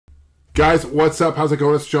Guys, what's up? How's it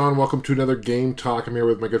going? It's John. Welcome to another Game Talk. I'm here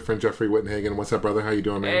with my good friend Jeffrey Wittenhagen. What's up, brother? How you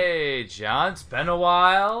doing, man? Hey, John. It's been a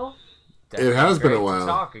while. It has been a while. To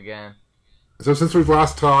talk again. So since we've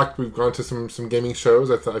last talked, we've gone to some gaming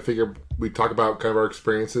shows. I figured we'd talk about kind of our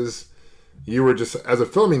experiences. You were just, as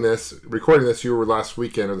of filming this, recording this, you were last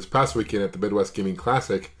weekend, or this past weekend, at the Midwest Gaming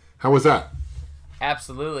Classic. How was that?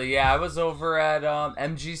 Absolutely. Yeah, I was over at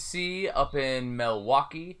MGC up in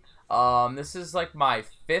Milwaukee. This is like my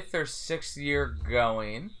 5th or 6th year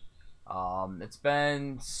going. It's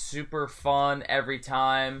been super fun every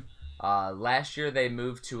time. Last year they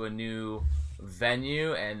moved to a new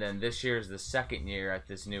venue, and then this year is the 2nd year at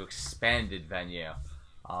this new expanded venue.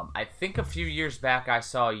 I think a few years back I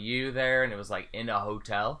saw you there, and it was like in a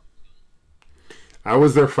hotel. I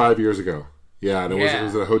was there 5 years ago. Yeah, and it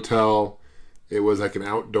was a hotel. It was like an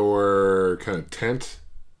outdoor kind of tent,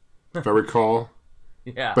 if I recall.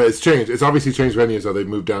 Yeah. But it's changed. It's obviously changed venues, though. They've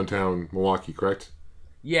moved downtown Milwaukee, correct?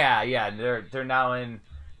 Yeah. They're now in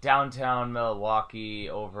downtown Milwaukee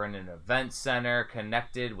over in an event center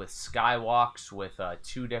connected with skywalks with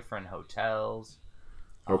 2 different hotels.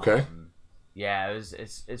 Okay. Yeah,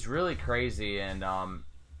 it's really crazy, and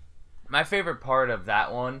my favorite part of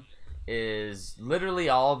that one is literally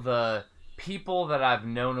all the people that I've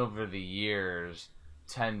known over the years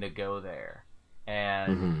tend to go there.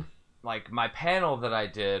 And like my panel that I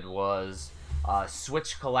did was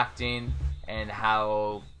Switch collecting and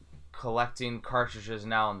how collecting cartridges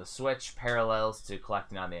now on the Switch parallels to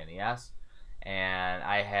collecting on the NES. And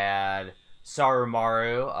I had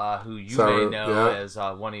Sarumaru, who you may know as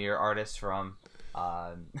one of your artists from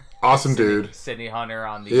awesome dude Sydney Hunter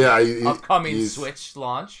on the upcoming Switch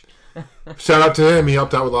launch. Shout out to him. He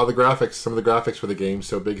helped out with all the graphics, some of the graphics for the game,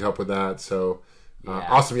 so big help with that. So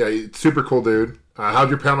awesome. Yeah, super cool dude. How'd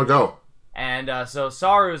your panel go? And so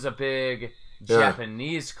Saru's a big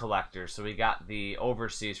Japanese collector, so we got the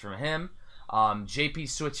overseas from him. JP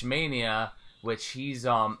Switch Mania, which he's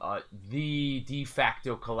the de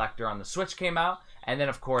facto collector on the Switch, came out, and then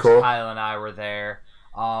of course Kyle and I were there.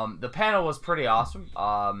 The panel was pretty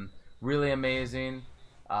awesome, really amazing.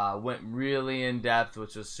 Went really in depth,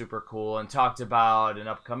 which was super cool, and talked about an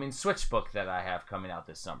upcoming Switch book that I have coming out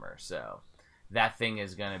this summer. So that thing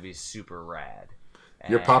is gonna be super rad.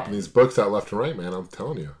 You're popping these books out left and right, man. I'm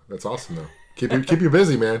telling you, that's awesome though. Keep you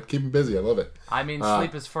busy, man. Keep you busy. I love it. I mean,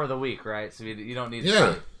 sleep is for the weak, right? So you don't need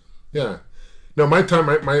sleep. Yeah. No, my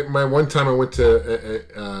one time I went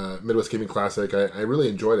to Midwest Gaming Classic, I really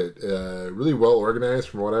enjoyed it. Really well organized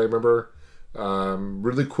from what I remember.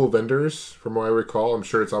 Really cool vendors from what I recall. I'm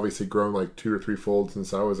sure it's obviously grown like 2 or 3 fold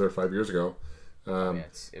since I was there 5 years ago.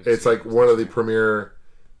 It's like one of the premier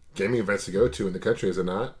gaming events to go to in the country, is it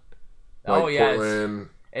not? Like Portland.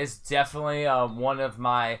 It's definitely one of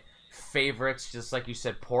my favorites. Just like you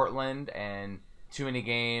said, Portland and Too Many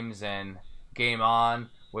Games and Game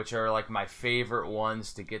On, which are like my favorite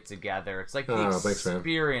ones to get together. It's like the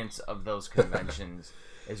experience of those conventions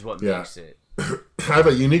is what makes it. I have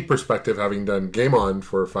a unique perspective having done Game On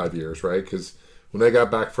for 5 years, right? Because when I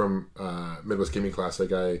got back from Midwest Gaming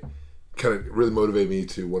Classic, I kind of really motivated me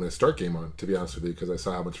to want to start Game On, to be honest with you, because I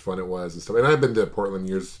saw how much fun it was and stuff. And I've been to Portland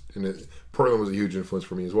years, and Portland was a huge influence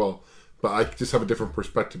for me as well. But I just have a different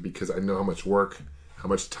perspective because I know how much work, how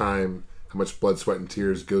much time, how much blood, sweat, and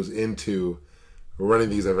tears goes into running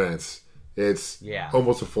these events. It's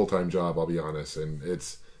almost a full-time job, I'll be honest, and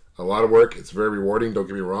it's a lot of work. It's very rewarding, don't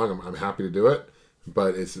get me wrong. I'm happy to do it,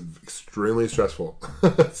 but it's extremely stressful.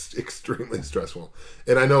 It's extremely stressful.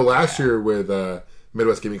 And I know last year with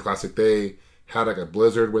Midwest Gaming Classic, they had like a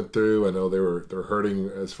blizzard went through. I know they're hurting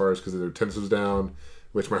as far as because their attendance was down,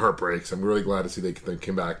 which my heart breaks. I'm really glad to see they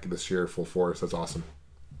came back this year full force. That's awesome.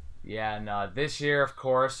 Yeah, and this year, of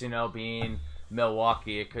course, being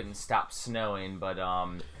Milwaukee, it couldn't stop snowing, but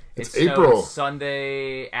it's snowed April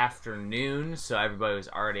Sunday afternoon, so everybody was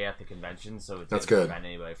already at the convention, so it didn't prevent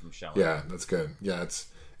anybody from showing. Yeah, that's good. Yeah, it's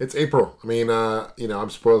April. I mean, I'm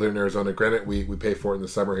spoiled here in Arizona. Granted, we pay for it in the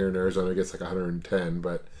summer here in Arizona. It gets like 110,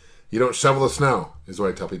 but you don't shovel the snow, is what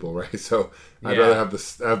I tell people, right? So I'd rather have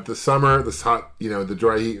the summer, this hot, the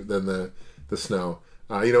dry heat than the snow.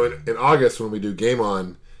 In August when we do Game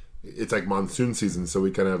On, it's like monsoon season, so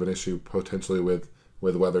we kind of have an issue potentially with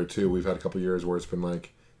weather too. We've had a couple of years where it's been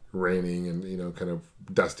like raining and kind of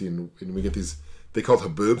dusty, and we get these, they call it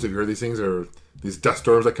haboobs. Have you heard these things? Or these dust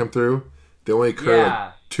storms that come through? They only occur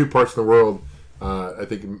like 2 parts in the world. I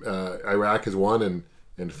think Iraq is one,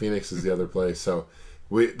 and Phoenix is the other place. So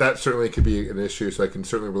that certainly could be an issue. So I can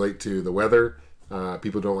certainly relate to the weather.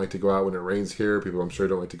 People don't like to go out when it rains here. People, I'm sure,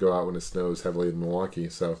 don't like to go out when it snows heavily in Milwaukee.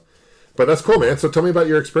 So, but that's cool, man. So tell me about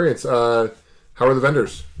your experience. How are the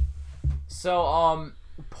vendors? So,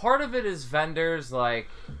 part of it is vendors. Like,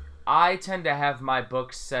 I tend to have my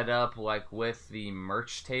books set up like with the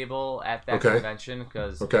merch table at that convention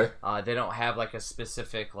because they don't have like a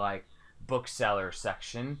specific like bookseller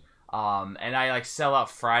section. And I like sell out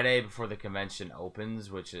Friday before the convention opens,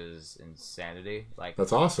 which is insanity. Like,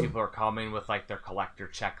 that's awesome. People are coming with like their collector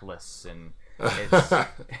checklists, and it's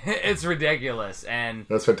it's ridiculous. And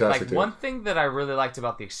that's fantastic. Like, one thing that I really liked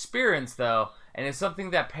about the experience, though, and it's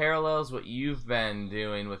something that parallels what you've been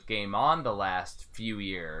doing with Game On the last few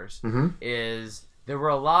years, is there were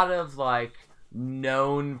a lot of like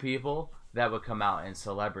known people that would come out and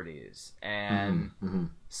celebrities. And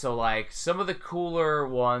so like some of the cooler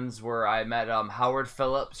ones were I met Howard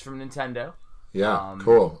Phillips from Nintendo. Yeah,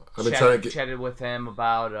 cool. I've been chatted with him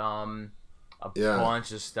about a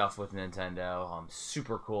bunch of stuff with Nintendo.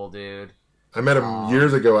 Super cool dude. I met him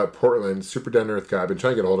years ago at Portland. Super down to earth guy. I've been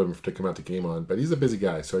trying to get a hold of him to come out to Game On, but he's a busy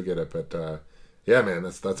guy, so I get it. But yeah, man,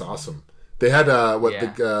 that's awesome. They had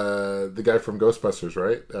the guy from Ghostbusters,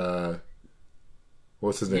 right?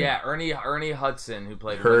 What's his name? Yeah, Ernie Hudson, who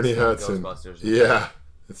played Ernie Hudson. Ghostbusters. Yeah,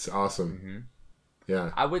 it's awesome.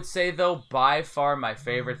 Yeah, I would say though, by far my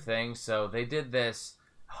favorite thing. So they did this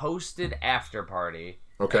hosted after party.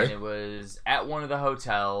 Okay, and it was at one of the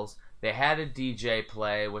hotels. They had a DJ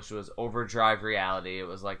play, which was Overdrive Reality. It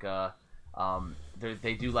was like a,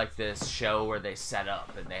 they do like this show where they set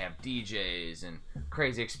up and they have DJs and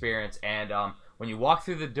crazy experience. And when you walk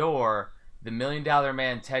through the door, the $1 Million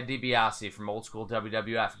Man Ted DiBiase from old school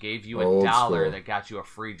WWF gave you $1 that got you a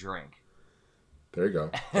free drink. There you go.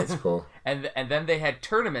 That's cool. and then they had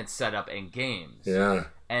tournaments set up and games. Yeah.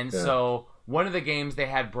 And so one of the games they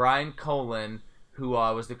had Brian Colin, who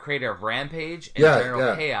was the creator of Rampage and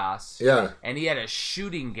General Chaos. Yeah. And he had a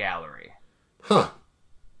shooting gallery. Huh.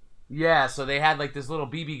 Yeah, so they had like this little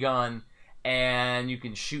BB gun, and you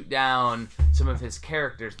can shoot down some of his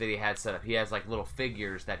characters that he had set up. He has like little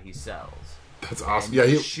figures that he sells. That's awesome.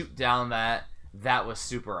 And you shoot down that. That was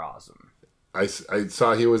super awesome. I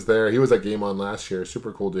saw he was there. He was at Game On last year.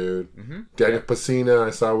 Super cool dude. Daniel Pacina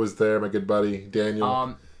I saw was there. My good buddy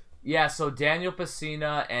Daniel. Yeah, so Daniel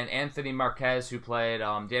Pacina and Anthony Marquez, who played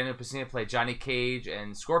Daniel Pacina played Johnny Cage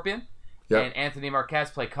and Scorpion, and Anthony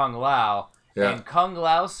Marquez played Kung Lao. Yeah. And Kung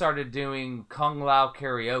Lao started doing Kung Lao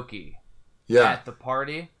karaoke at the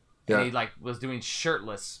party, and he like was doing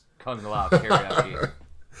shirtless Kung Lao karaoke,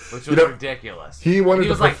 which was ridiculous. He wanted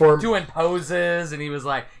to perform, like doing poses, and he was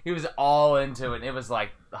all into it. And it was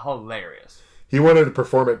like hilarious. He wanted to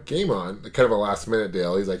perform at Game On, kind of a last minute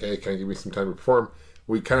deal. He's like, "Hey, can you give me some time to perform?"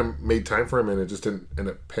 We kind of made time for him, and it just didn't end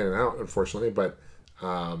up panning out, unfortunately. But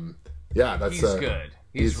that's he's good.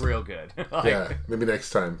 He's real good. Yeah, maybe next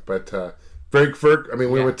time. But we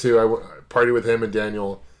went to I party with him and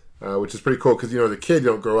Daniel, which is pretty cool because the kid, you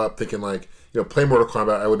don't grow up thinking like play Mortal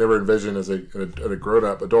Kombat. I would never envision as a grown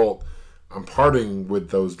up adult. I'm partying with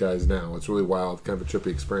those guys now. It's really wild, kind of a trippy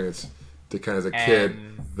experience to kind of as a kid.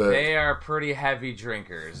 They are pretty heavy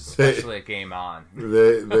drinkers, especially at Game On.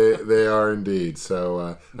 They are indeed.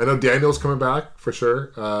 So I know Daniel's coming back for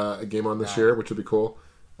sure at Game On this year, which would be cool.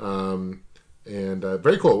 And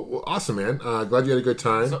very cool. Well, awesome, man. Glad you had a good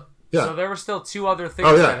time. So there were still two other things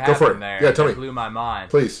that happened there. Yeah, tell me. Blew my mind.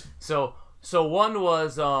 Please. So one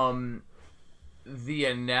was the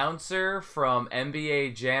announcer from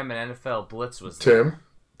NBA Jam and NFL Blitz was there.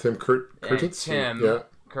 Tim Kurtitz? Tim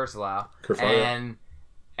Kursalow.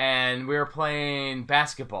 And we were playing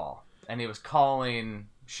basketball, and he was calling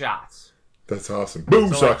shots. That's awesome.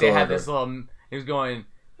 Boom, so, like, they had this little. He was going,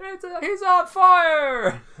 "He's on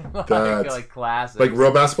fire!" That's like classic. Like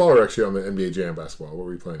real basketball, or actually on the NBA Jam basketball? What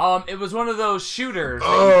were you playing? It was one of those shooters.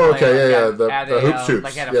 Oh, okay, the hoop shoots,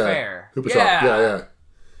 like at a fair. Hoop yeah.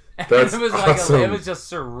 That's it was awesome. Like it was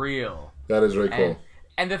just surreal. That is really cool.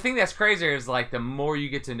 And the thing that's crazier is like the more you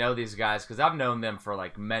get to know these guys, because I've known them for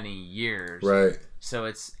like many years, right? So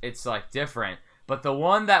it's like different. But the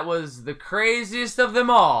one that was the craziest of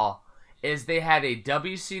them all is they had a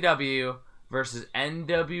WCW versus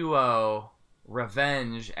NWO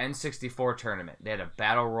Revenge N64 tournament. They had a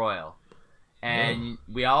battle royal, and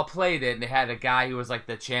we all played it. And they had a guy who was like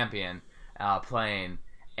the champion playing.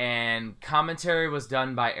 And commentary was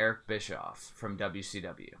done by Eric Bischoff from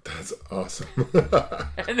WCW. That's awesome.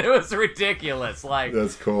 And it was ridiculous. Like,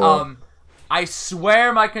 that's cool. I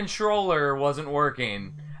swear my controller wasn't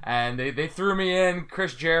working. And they threw me in.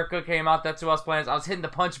 Chris Jericho came out. That's who I was playing. I was hitting the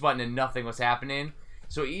punch button and nothing was happening.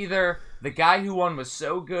 So either the guy who won was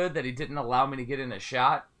so good that he didn't allow me to get in a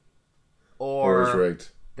shot, or it was rigged.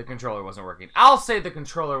 The controller wasn't working. I'll say the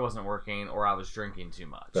controller wasn't working, or I was drinking too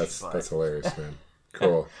much. That's hilarious, man.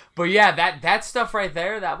 Cool. But yeah, that stuff right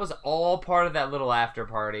there, that was all part of that little after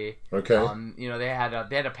party. Okay. You know, they had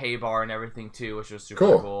a pay bar and everything too, which was super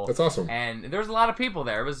cool. That's awesome. And there was a lot of people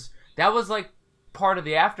there. That was like part of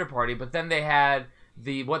the after party. But then they had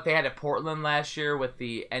what they had at Portland last year with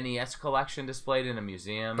the NES collection displayed in a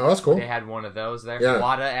museum. Oh, that's cool. They had one of those there. Yeah.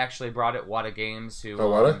 Wada actually brought it. Wada Games, who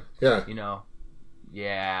Wada? Yeah. You know,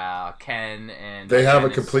 yeah, Ken and they have a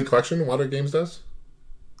complete collection. Wada Games does.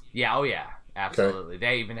 Yeah. Oh yeah. Absolutely.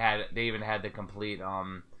 Okay. They even had the complete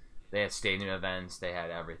they had stadium events, they had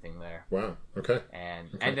everything there. Wow. Okay. And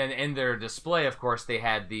then in their display, of course, they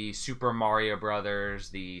had the Super Mario Brothers,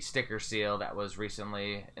 the sticker seal that was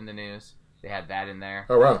recently in the news. They had that in there.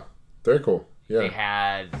 Oh wow. Very cool. Yeah. They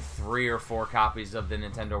had 3 or 4 copies of the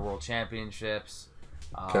Nintendo World Championships.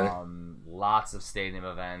 Okay. Lots of stadium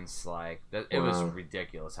events, like it was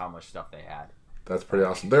ridiculous how much stuff they had. That's pretty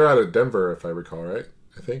awesome. They're out of Denver, if I recall, right?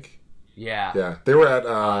 I think. Yeah. Yeah. They were at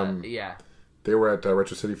They were at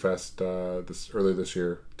Retro City Fest earlier this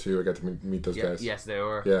year too. I got to meet those guys. Yes, they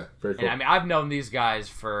were. Yeah, very cool. And I mean, I've known these guys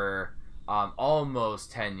for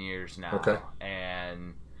almost 10 years now. Okay.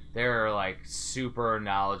 And they're like super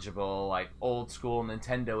knowledgeable, like old school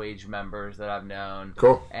Nintendo age members that I've known.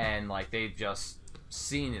 Cool. And like they've just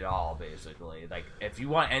seen it all basically. Like if you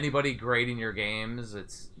want anybody grading your games,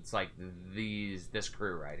 it's like this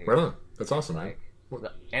crew right here. Right on. That's awesome, like, man.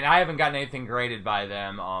 And I haven't gotten anything graded by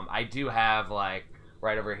them. I do have like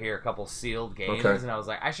right over here a couple sealed games, and I was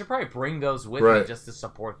like, I should probably bring those with me just to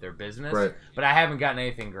support their business. Right. But I haven't gotten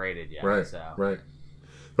anything graded yet. Right. So. Right.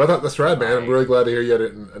 But I thought that's rad, man. I'm really glad to hear you had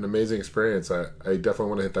an amazing experience. I definitely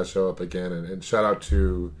want to hit that show up again, and shout out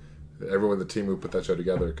to everyone in the team who put that show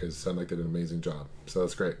together because it sounded like they did an amazing job. So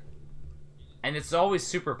that's great. And it's always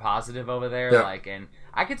super positive over there. Yeah. Like, and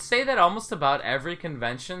I could say that almost about every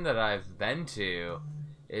convention that I've been to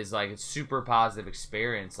is like a super positive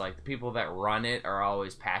experience. Like the people that run it are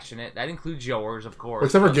always passionate. That includes yours, of course.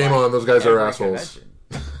 Except for Game On, those guys are assholes.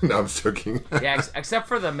 No, I'm joking. Yeah, except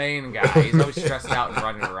for the main guy. He's always stressed out and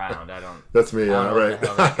running around. That's me. I don't know right. what the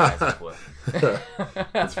hell that guy's up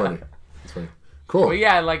with. That's funny. That's funny. Cool. But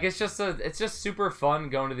yeah, like it's just super fun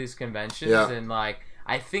going to these conventions, and like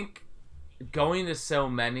I think going to so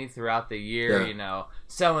many throughout the year, you know,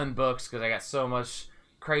 selling books because I got so much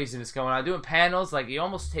craziness going on, doing panels, like you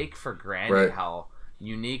almost take for granted how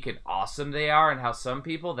unique and awesome they are, and how some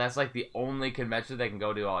people that's like the only convention they can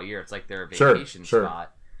go to all year. It's like their vacation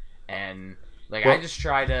spot, and like I just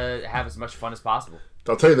try to have as much fun as possible.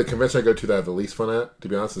 I'll tell you, the convention I go to that I have the least fun at, to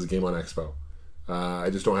be honest, is Game On Expo. I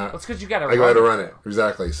just don't have. Well, it's because you got to. I got to run it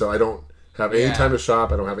exactly, so I don't have any time to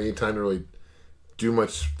shop. I don't have any time to really do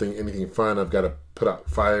anything fun. I've got to put out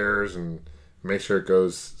fires and make sure it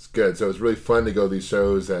goes good. So it's really fun to go to these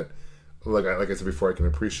shows that, like I said before, I can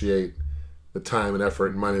appreciate the time and effort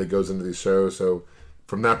and money that goes into these shows. So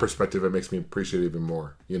from that perspective, it makes me appreciate it even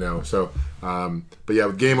more, you know. So, but yeah,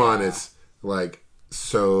 with Game On, it's like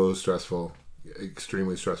so stressful,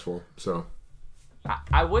 extremely stressful. So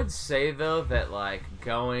I would say though that like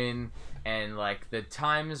going and like the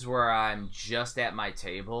times where I'm just at my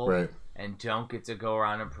table and don't get to go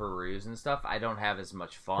around and peruse and stuff, I don't have as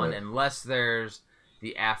much fun unless there's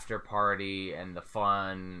the after party and the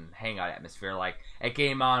fun hangout atmosphere. Like at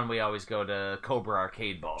Game On, we always go to Cobra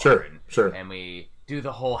Arcade Bar, and we do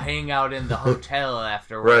the whole hangout in the hotel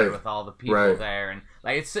afterward with all the people there, and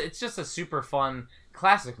like it's just a super fun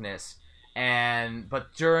classicness.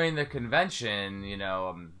 But during the convention, you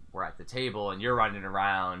know, we're at the table and you're running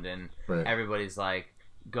around and everybody's like,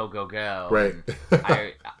 go, go, go. Right.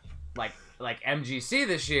 I like MGC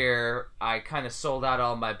this year, I kind of sold out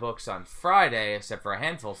all my books on Friday, except for a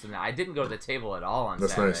handful. So I didn't go to the table at all on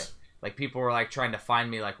Saturday. Nice. Like people were like trying to find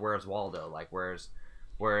me, like where's Waldo? Like where's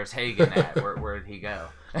Hagen at? Where did he go?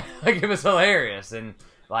 Like it was hilarious. And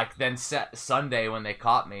like then Sunday when they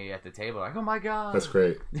caught me at the table, like oh my god, that's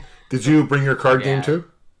great. Did you bring your card game too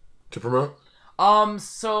to promote?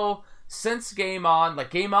 So since Game On, like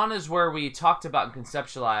Game On is where we talked about and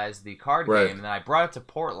conceptualized the card game, and then I brought it to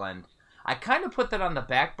Portland. I kind of put that on the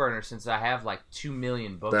back burner since I have like 2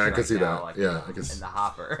 million books I can see now, that. like, I can in the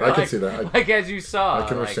hopper. I can see that. Like as you saw, I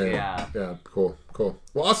can understand. Yeah, cool.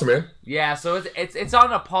 Well, awesome, man. Yeah, so it's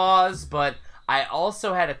on a pause, but I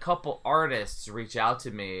also had a couple artists reach out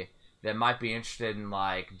to me that might be interested in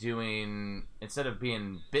like doing, instead of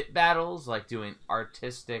being bit battles, like doing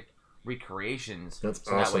artistic recreations. That's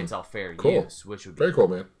so awesome. That way it's all fair use, which would be very cool,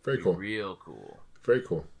 man. Very cool. Real cool. Very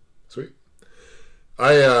cool. Sweet.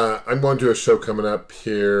 I'm going to a show coming up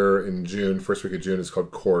here in June, first week of June. It's called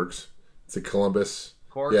Korgs. It's in Columbus.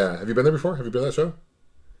 Korgs? Yeah. Have you been there before? Have you been to that show?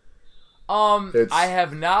 I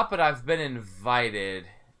have not, but I've been invited,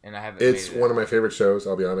 and I haven't. It's one of my favorite shows.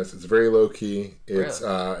 I'll be honest. It's very low key. It's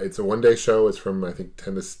really? It's a 1-day show. It's from I think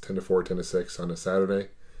 10 to 4, 10 to 6 on a Saturday.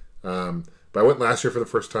 But I went last year for the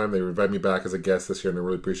first time. They invited me back as a guest this year, and I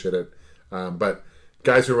really appreciate it. But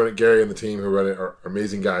guys who run it, Gary and the team who run it, are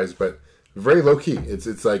amazing guys. But very low key.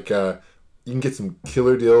 It's like you can get some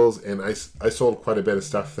killer deals, and I sold quite a bit of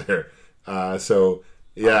stuff there. So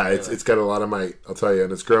yeah, really? it's got a lot of might. I'll tell you,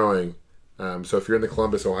 and it's growing. So if you're in the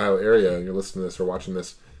Columbus, Ohio area and you're listening to this or watching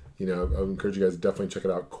this, I would encourage you guys to definitely check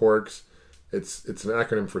it out. Corks. It's an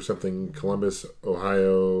acronym for something Columbus,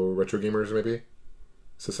 Ohio Retro Gamers, maybe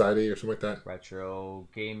Society or something like that. Retro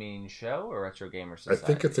Gaming Show or Retro Gamer Society? I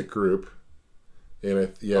think it's a group,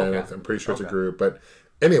 and I'm pretty sure it's a group. But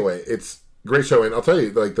anyway, it's a great show, and I'll tell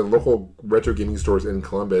you, like the local retro gaming stores in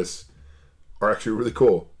Columbus are actually really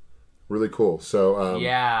cool, really cool. So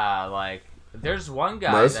yeah, like there's one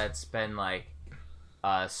guy that's been like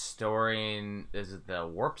storing. Is it the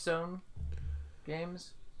Warp Zone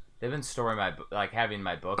games? They've been storing having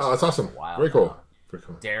my books. Oh, that's awesome! For a while Very cool. now. Very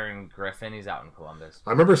cool. Darren Griffin, he's out in Columbus.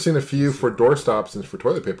 I remember seeing a few for doorstops and for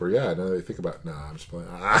toilet paper. Yeah, now that I think about it. Nah, I'm just playing.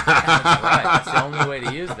 That's right. That's the only way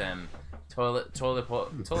to use them. Toilet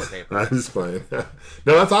paper. I'm just playing. No,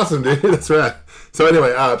 that's awesome, dude. That's right. So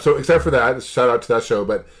anyway, so except for that, shout out to that show.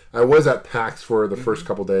 But I was at PAX for the first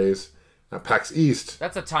couple days. At PAX East.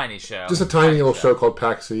 That's a tiny show. Just a tiny little show called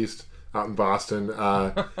PAX East out in Boston.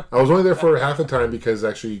 I was only there for half the time because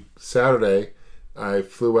actually Saturday I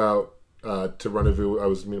flew out to rendezvous. I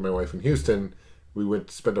was meeting my wife in Houston. We went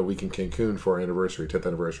to spend a week in Cancun for our anniversary, 10th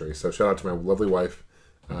anniversary. So shout out to my lovely wife.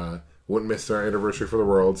 Wouldn't miss our anniversary for the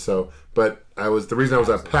world. So, but the reason I was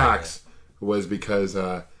at PAX was because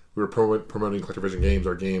we were promoting CollectorVision Games,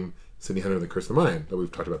 our game Sydney Hunter and the Curse of the Mind that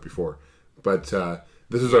we've talked about before. But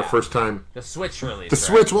this is our first time. The Switch release. The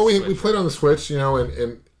Switch. Well, we played on the Switch,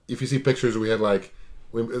 and if you see pictures, we had it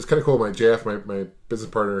was kind of cool. My JF, my business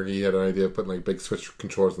partner, he had an idea of putting big Switch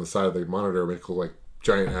controllers on the side of the monitor, make cool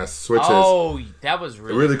giant ass switches. Oh, that was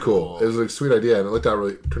really cool. It was a sweet idea, and it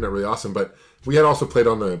turned out really awesome. But we had also played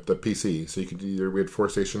on the PC, so you could we had 4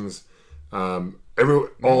 stations, all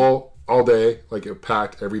day, it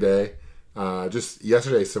packed every day. Just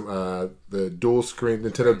yesterday, the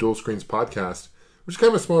Nintendo Dual Screens podcast, which is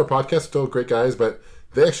kind of a smaller podcast, still great guys, but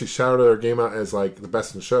they actually shouted our game out as the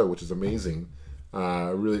best in the show, which is amazing.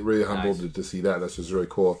 Really, really humbled to see that. That's just really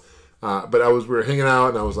cool. But we were hanging out,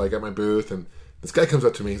 and I was at my booth, and this guy comes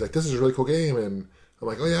up to me. He's like, "This is a really cool game," and I'm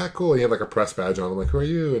like, "Oh yeah, cool." And he had a press badge on. I'm like, "Who are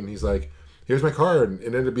you?" And he's like, "Here's my card." And it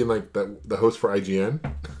ended up being the host for IGN.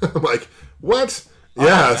 I'm like, "What?" Oh,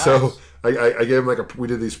 yeah. Nice. So I gave him we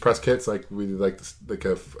did these press kits. We did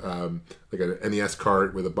an NES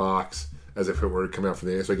cart with a box as if it were coming out for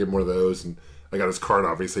the NES. So I gave him one of those, and I got his card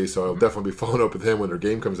obviously. So I'll definitely be following up with him when their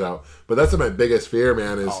game comes out. But that's my biggest fear,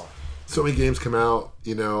 man. Is so many games come out,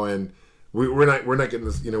 and we're not getting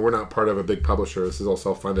this. We're not part of a big publisher. This is all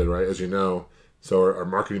self-funded, right? As you know. So our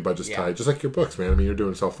marketing budget's tight, just like your books, man. I mean, you're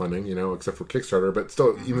doing self-funding, except for Kickstarter, but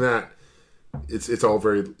still, even that, it's all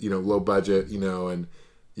very, low budget, and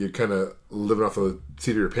you're kind of living off the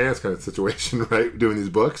seat of your pants kind of situation, right? Doing these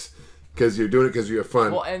books because you're doing it because you have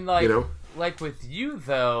fun. Well, and with you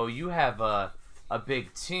though, you have a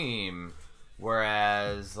big team,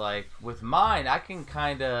 whereas with mine, I can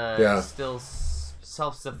kind of still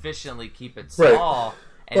self-sufficiently keep it small. Right.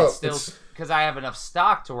 And still, because I have enough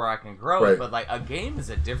stock to where I can grow it, but a game is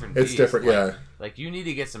a different beast. It's different, yeah. You need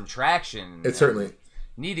to get some traction. It certainly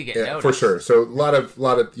need to get noticed for sure. So a lot of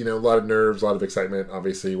nerves, a lot of excitement.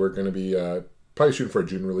 Obviously, we're going to be probably shooting for a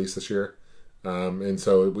June release this year, and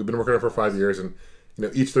so we've been working on it for 5 years, and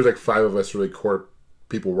each there's 5 of us really core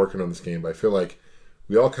people working on this game. But I feel like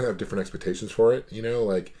we all kind of have different expectations for it.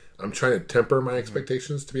 I'm trying to temper my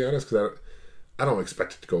expectations, to be honest, because I don't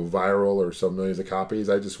expect it to go viral or sell millions of copies.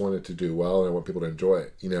 I just want it to do well, and I want people to enjoy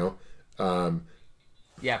it,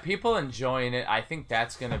 Yeah, people enjoying it. I think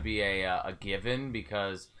that's going to be a given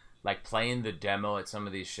because, playing the demo at some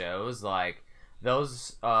of these shows,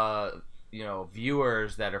 those,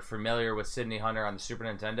 viewers that are familiar with Sydney Hunter on the Super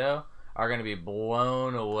Nintendo are going to be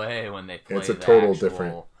blown away when they play it's a total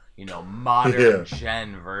different, modern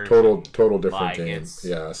gen version. Total different game.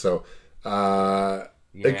 Yeah, so...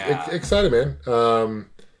 excited, man.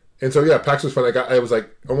 And so PAX was fun. I was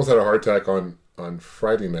almost had a heart attack on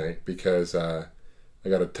Friday night because I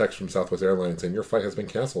got a text from Southwest Airlines saying your flight has been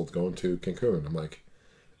canceled going to Cancun. I'm like,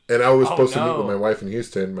 and I was supposed to meet with my wife in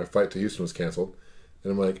Houston. My flight to Houston was canceled,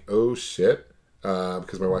 and I'm like, oh shit,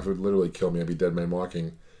 because my wife would literally kill me. I'd be dead man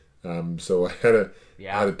walking. So I had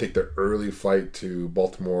to take the early flight to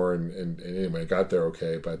Baltimore, and anyway, I got there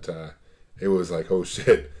okay, but it was like, oh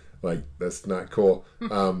shit, like that's not cool.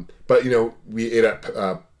 But we ate at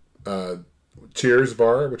Cheers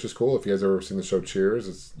Bar, which is cool. If you guys ever seen the show Cheers,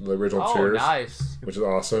 it's the original Cheers. Oh, nice. Which is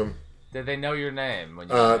awesome. Did they know your name? When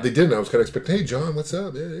you they didn't. I was kind of expecting, hey, John, what's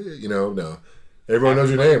up? No. Everyone knows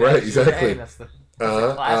your name, right? Exactly. That's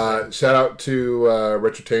classic. Shout out to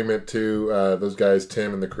Retrotainment, to those guys,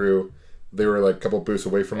 Tim and the crew. They were like a couple booths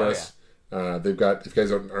away from us. Yeah. They've got, if you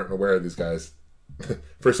guys aren't aware of these guys,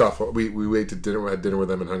 first off, we went to dinner, had dinner with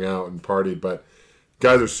them and hung out and partied, but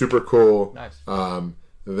guys are super cool. Nice.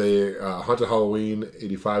 They Haunted Halloween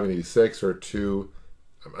 85 and 86 are two.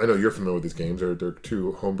 I know you're familiar with these games. They're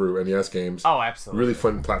two homebrew NES games. Oh, absolutely. Really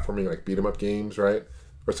fun platforming, like beat 'em up games, right?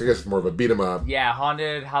 Or I guess it's more of a beat 'em up. Yeah,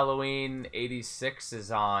 Haunted Halloween 86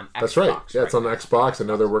 is on Xbox. That's right. Yeah, it's on Xbox. I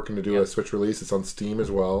know they're working to do a Switch release. It's on Steam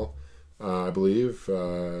as well, I believe.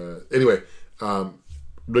 Anyway,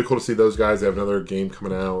 really cool to see those guys. They have another game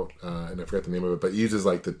coming out, and I forgot the name of it, but it uses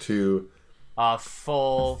like the two...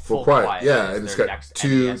 Full quiet. Yeah, and it's got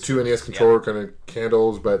two NES controller kind of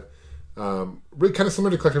candles, but really kind of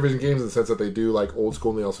similar to CollectorVision games in the sense that they do like old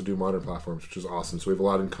school and they also do modern platforms, which is awesome. So we have a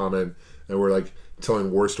lot in common, and we're like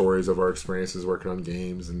telling war stories of our experiences working on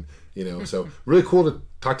games, and so really cool to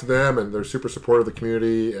talk to them, and they're super supportive of the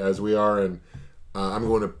community as we are, and I'm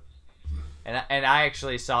going to. And I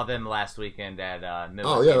actually saw them last weekend at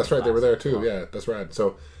Midwest. Oh yeah, that's right. They were there too. Yeah, that's right.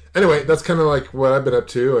 So. Anyway, that's kind of like what I've been up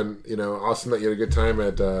to, and awesome that you had a good time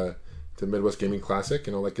at the Midwest Gaming Classic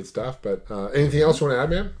and all that good stuff. But anything else you want to add,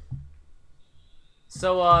 man?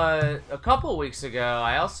 So a couple of weeks ago,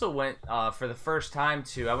 I also went for the first time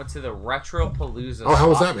I went to the Retropalooza Swap. Oh, how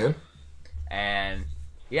was that, man? And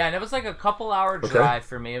it was like a couple-hour drive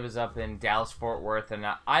for me. It was up in Dallas, Fort Worth, and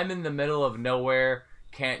I'm in the middle of nowhere.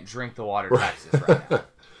 Can't drink the water, Texas, right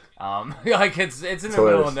now. Like it's in the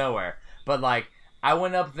middle of nowhere, but like. I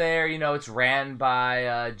went up there, it's ran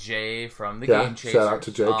by Jay from the Game Chasers. Shout out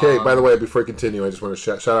to Jay. Okay, by the way, before I continue, I just want to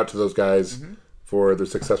shout out to those guys for their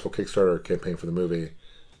successful Kickstarter campaign for the movie.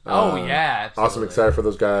 Yeah, absolutely. Awesome, excited for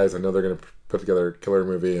those guys. I know they're going to put together a killer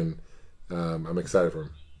movie, and I'm excited for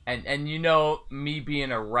them. And me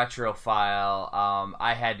being a retrophile,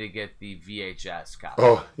 I had to get the VHS copy.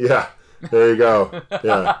 Oh, yeah. There you go.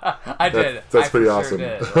 Yeah. I did. That's pretty awesome.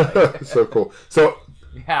 Did, so cool. So...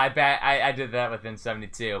 Yeah, I did that within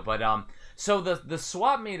 72. But so the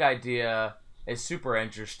swap meet idea is super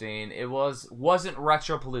interesting. It wasn't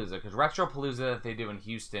Retropalooza, because Retropalooza that they do in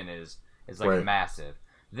Houston is like massive.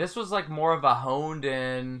 This was like more of a honed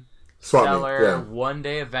in seller 1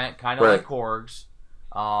 day event, kind of like Korg's.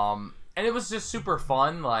 And it was just super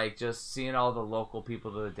fun, like just seeing all the local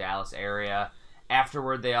people to the Dallas area.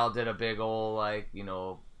 Afterward, they all did a big old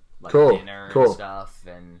cool. dinner and stuff,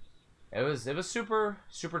 and. It was super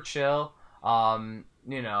chill. Every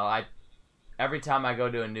time I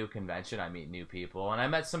go to a new convention, I meet new people, and I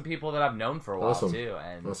met some people that I've known for a while too.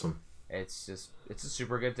 And it's a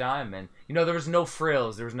super good time. And there was no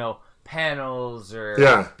frills, there was no panels or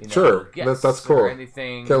that's cool. Or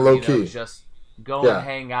anything. Kind of low key. Just go and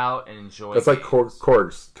hang out and enjoy. That's like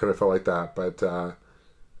Korg's kind of felt like that, but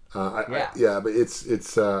but it's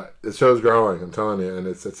the show's growing. I'm telling you, and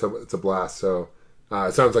it's a blast. So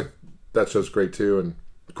it sounds like. That show's great too, and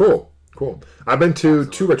cool. I've been to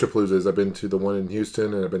two Retropaloozas. I've been to the one in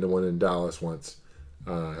Houston, and I've been to one in Dallas once.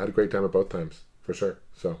 I had a great time at both times, for sure.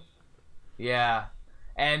 So, yeah,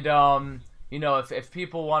 and if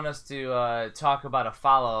people want us to talk about a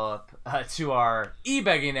follow up to our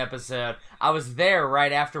e-begging episode, I was there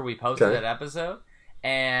right after we posted that episode.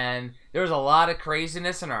 And there was a lot of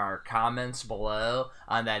craziness in our comments below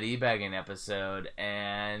on that e-begging episode,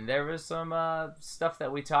 and there was some stuff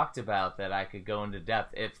that we talked about that I could go into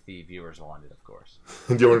depth if the viewers wanted, of course.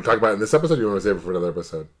 Do you want to talk about it in this episode, or do you want to save it for another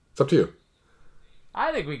episode? It's up to you.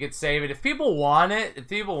 I think we could save it. If people want it, if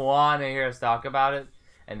people want to hear us talk about it,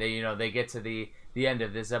 and they get to the end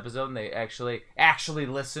of this episode and they actually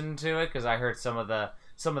listen to it, because I heard some of the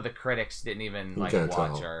critics didn't even watch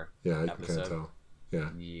our episode. You can't tell.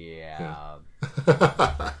 Yeah.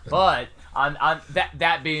 But on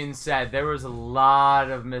that being said, there was a lot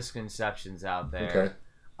of misconceptions out there.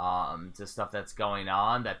 To stuff that's going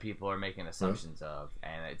on that people are making assumptions of,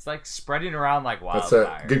 and it's like spreading around like wildfire.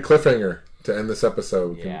 That's a good cliffhanger to end this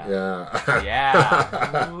episode. Yeah.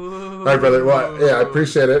 All right, brother. Well, I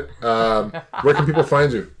appreciate it. Where can people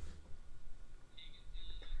find you?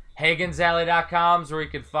 HagensAlley.com is where you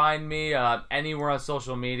can find me. Anywhere on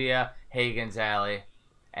social media, Hagen's Alley.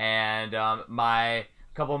 And a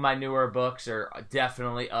couple of my newer books are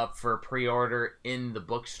definitely up for pre-order in the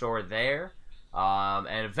bookstore there.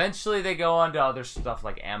 And eventually they go on to other stuff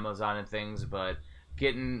like Amazon and things, but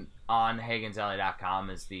getting on HagensLA.com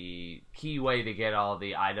is the key way to get all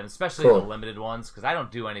the items, especially Cool. the limited ones, because I don't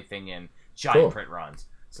do anything in giant print runs.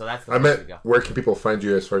 So that's the place to go. Where can people find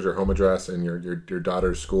you as far as your home address and your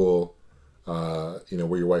daughter's school, where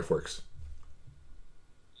your wife works?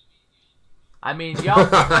 I mean, y'all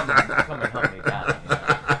can come and hunt me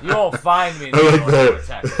down. You won't find me in I like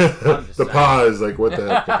the the pause, like, what the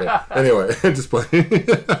heck? Okay. Anyway, just playing.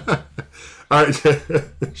 All right.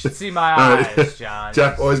 You should see my eyes, John.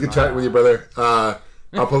 Jeff, always good chatting with you, brother.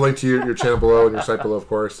 I'll put a link to your channel below and your site below, of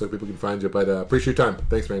course, so people can find you. But appreciate your time.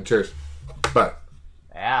 Thanks, man. Cheers. Bye.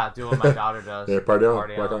 Yeah, do what my daughter does. Yeah, party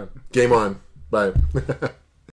on. Game on. Bye.